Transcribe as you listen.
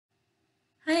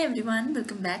Hi everyone,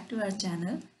 welcome back to our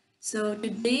channel. So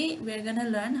today we're gonna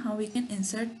learn how we can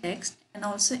insert text and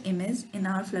also image in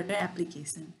our Flutter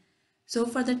application. So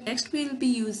for the text we will be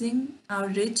using our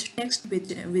rich text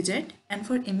widget, and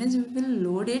for image we will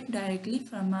load it directly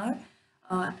from our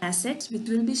assets which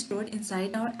will be stored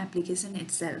inside our application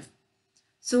itself.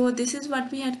 So this is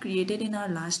what we had created in our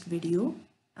last video.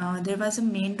 There was a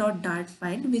main.dart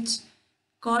file which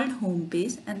called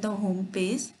homepage, and the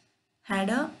homepage had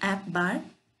a app bar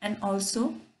and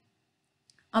also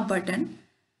a button.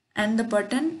 And the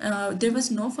button, there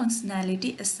was no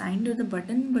functionality assigned to the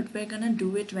button, but we're gonna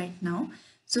do it right now.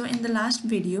 So in the last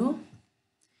video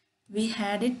we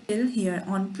had it till here.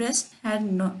 On press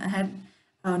had no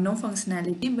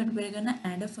functionality, but we're gonna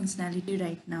add a functionality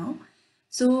right now.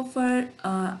 So for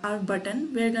our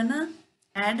button, we're gonna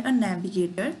add a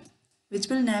navigator which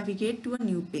will navigate to a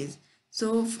new page.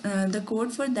 So the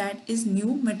code for that is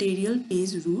new material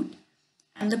page root,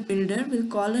 and the builder will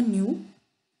call a new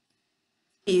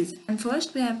page. And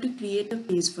first we have to create a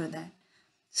page for that.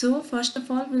 So first of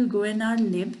all, we'll go in our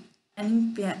lib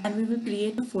and we will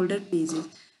create a folder pages.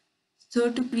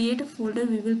 So to create a folder,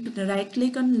 we will right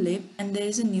click on lib and there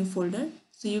is a new folder.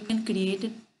 So you can create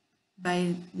it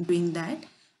by doing that.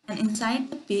 And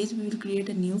inside the page, we will create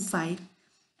a new file.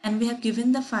 And we have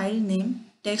given the file name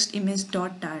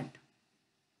textimage.dart.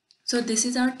 So this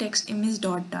is our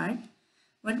textimage.dart.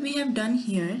 What we have done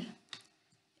here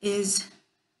is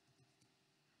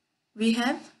we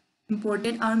have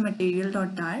imported our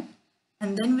material.dart,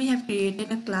 and then we have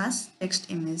created a class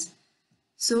textimage.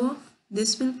 So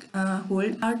this will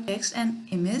hold our text and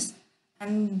image,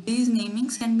 and these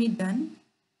namings can be done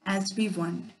as we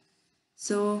want.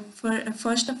 So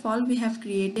first of all, we have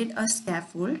created a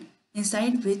scaffold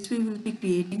inside which we will be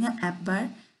creating an app bar.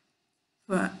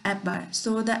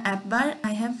 So the app bar,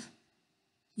 I have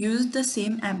used the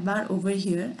same app bar over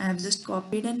here. I have just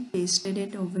copied and pasted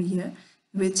it over here,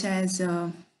 which has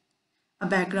a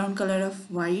background color of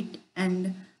white,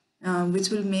 and which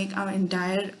will make our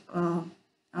entire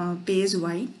page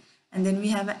white. And then we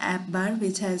have an app bar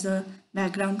which has a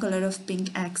background color of pink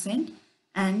accent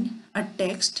and a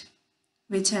text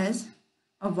which has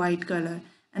a white color,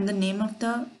 and the name of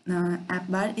the app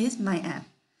bar is my app.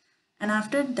 And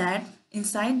after that,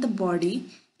 inside the body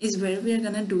is where we are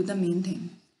gonna do the main thing.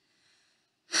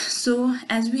 So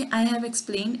as I have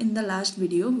explained in the last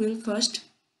video, we'll first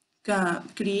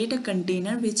create a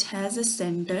container which has a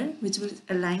center which will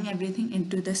align everything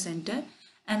into the center,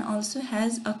 and also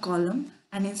has a column,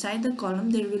 and inside the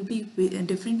column there will be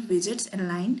different widgets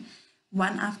aligned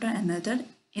one after another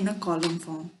in a column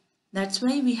form. That's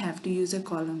why we have to use a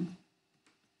column.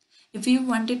 If you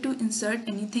wanted to insert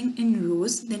anything in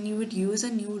rows, then you would use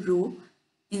a new row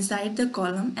inside the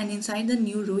column, and inside the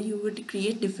new row you would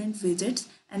create different widgets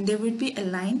and they would be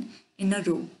aligned in a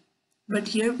row. But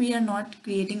here we are not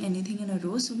creating anything in a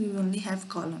row, so we only have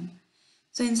column.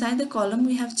 So inside the column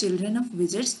we have children of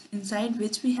widgets, inside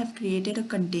which we have created a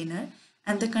container,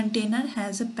 and the container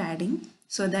has a padding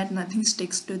so that nothing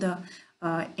sticks to the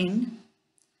end.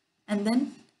 And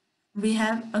then we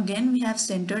have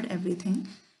centered everything,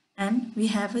 and we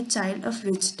have a child of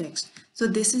rich text. So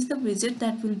this is the widget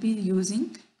that we'll be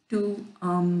using to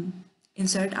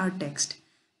insert our text.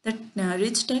 The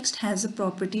rich text has a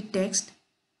property text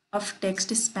of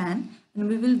text span, and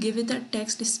we will give it a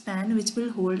text span which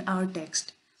will hold our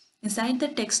text. Inside the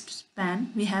text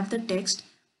span we have the text,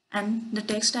 and the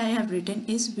text I have written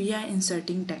is we are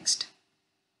inserting text,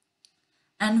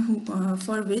 and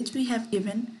for which we have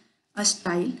given a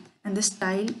style, and the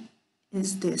style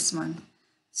is this one.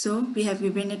 So we have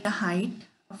given it a height,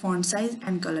 a font size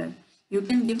and color. You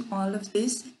can give all of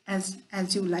this as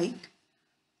you like.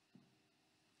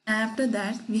 After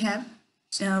that we have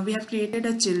created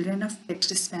a children of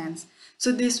text spans.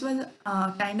 So this was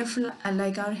kind of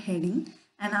like our heading,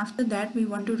 and after that we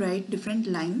want to write different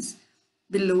lines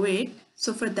below it.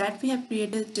 So for that we have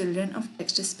created children of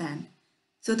text span.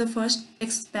 So the first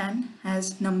text span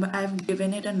has number, I have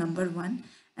given it a number 1,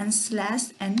 and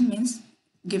 /n means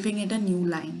giving it a new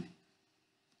line.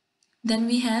 Then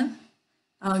we have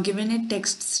given it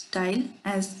text style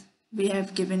as we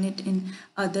have given it in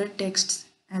other texts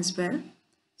as well.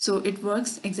 So it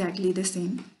works exactly the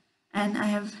same. And I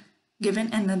have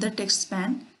given another text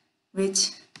span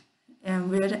which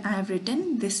where I have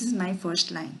written this is my first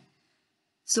line.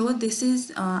 So this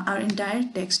is our entire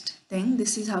text thing.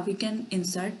 This is how we can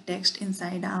insert text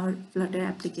inside our Flutter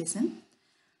application.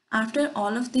 After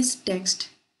all of this text,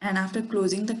 and after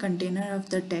closing the container of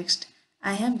the text,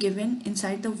 I have given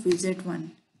inside the widget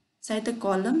one. Inside the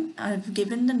column, I have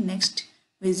given the next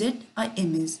widget a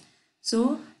image.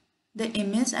 So the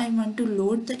image, I want to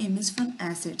load the image from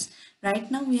assets.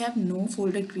 Right now we have no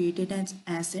folder created as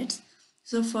assets.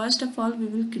 So first of all, we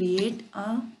will create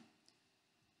a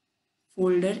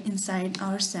folder inside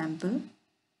our sample.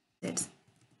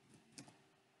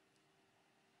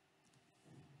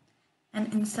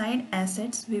 And inside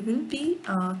assets, we will be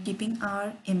keeping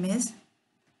our image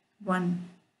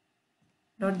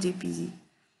 1.jpg.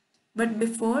 But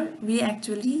before we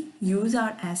actually use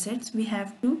our assets, we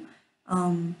have to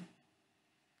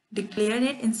declare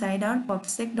it inside our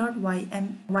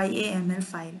popsec.yaml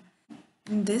file.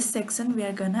 In this section, we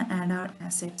are gonna add our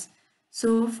assets.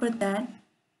 So for that,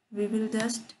 we will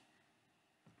just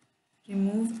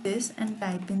remove this and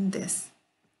type in this,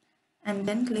 and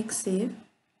then click save,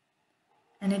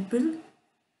 and it will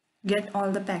get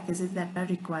all the packages that are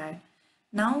required.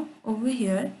 Now over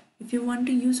here, if you want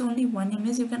to use only one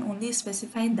image, you can only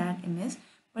specify that image.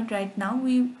 But right now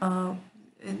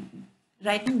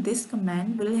writing this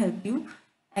command will help you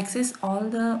access all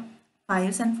the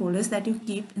files and folders that you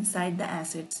keep inside the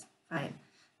assets file.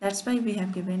 That's why we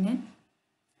have given it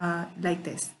like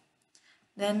this.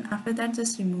 Then after that,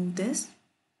 just remove this.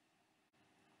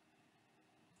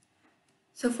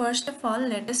 So first of all,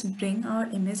 let us bring our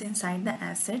image inside the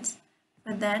assets.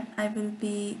 For that, I will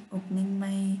be opening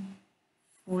my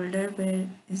folder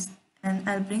and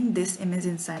I'll bring this image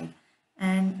inside,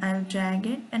 and I'll drag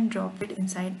it and drop it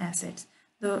inside assets.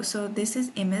 So this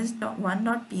is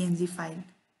image.1.png file.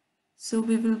 So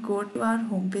we will go to our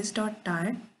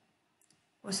homepage.tar.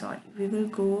 We will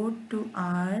go to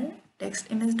our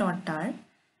textimage.tar,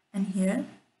 and here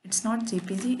it's not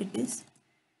JPG, it is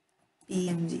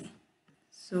PNG.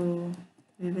 So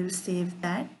we will save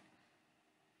that,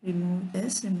 remove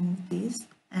this, remove these,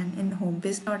 and in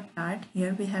homepage.tar,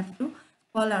 here we have to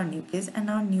call our new page, and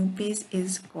our new page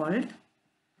is called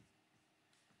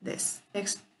this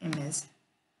text image.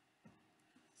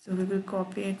 So we will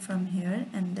copy it from here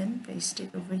and then paste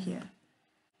it over here.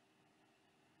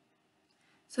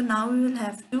 So now we will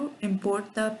have to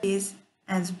import the page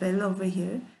as well over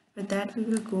here. For that, we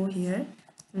will go here,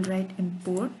 we'll write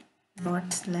import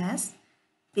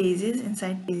 / pages.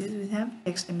 Inside pages we have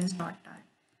textimage.tar,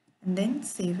 and then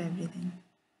save everything.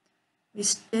 We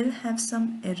still have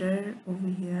some error over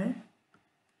here.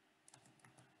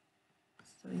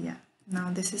 So yeah,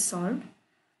 now this is solved.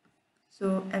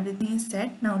 So everything is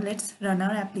set. Now let's run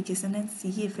our application and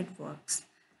see if it works.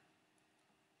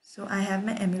 So I have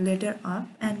my emulator up,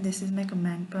 and this is my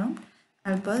command prompt.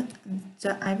 I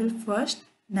will first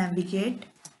navigate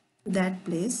to that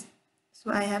place.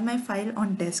 So I have my file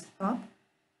on desktop.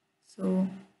 So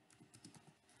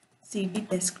cd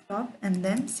desktop and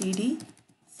then cd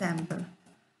sample.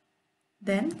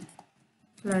 Then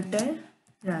Flutter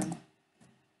run.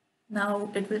 Now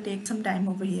it will take some time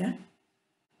over here.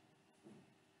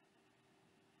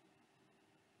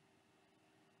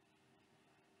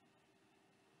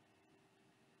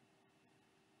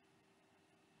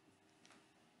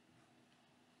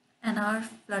 And our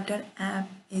Flutter app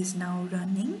is now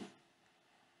running,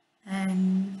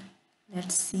 and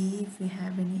let's see if we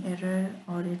have any error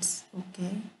or it's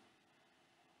okay.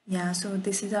 Yeah, so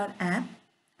this is our app,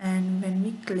 and when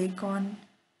we click on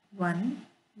one,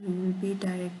 we will be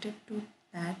directed to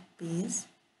that page.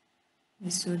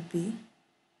 This should be,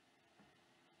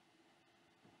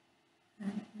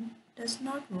 and it does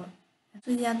not work.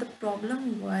 So yeah, the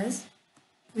problem was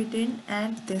we didn't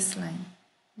add this line.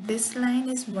 This line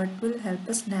is what will help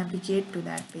us navigate to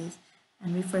that page,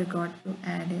 and we forgot to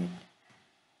add it.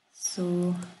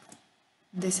 So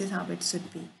this is how it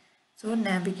should be. So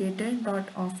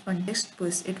navigator.offContext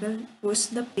push, it will push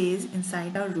the page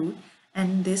inside our root,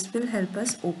 and this will help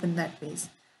us open that page.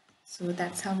 So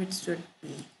that's how it should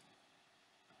be.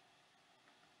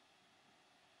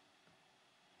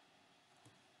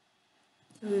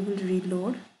 So we will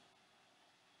reload,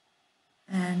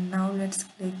 and now let's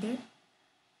click it,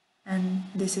 and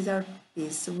this is our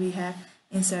page. So we have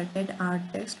inserted our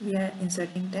text, we are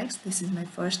inserting text. This is my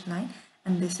first line,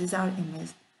 and this is our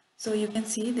image. So you can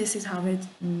see this is how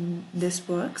this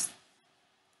works.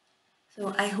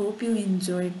 So I hope you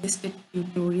enjoyed this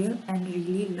tutorial and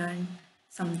really learned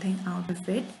something out of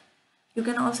it. You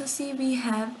can also see we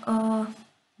have a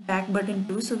back button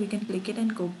too, so we can click it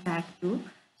and go back to.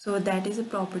 So that is a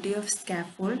property of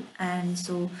scaffold, and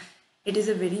so it is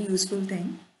a very useful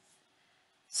thing.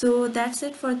 So that's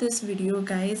it for this video,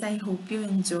 guys. I hope you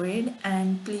enjoyed,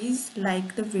 and please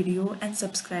like the video and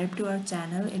subscribe to our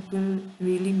channel. It will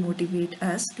really motivate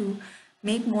us to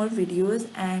make more videos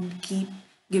and keep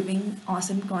giving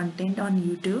awesome content on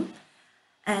YouTube.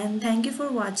 And thank you for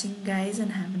watching, guys,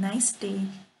 and have a nice day.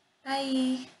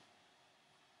 Bye.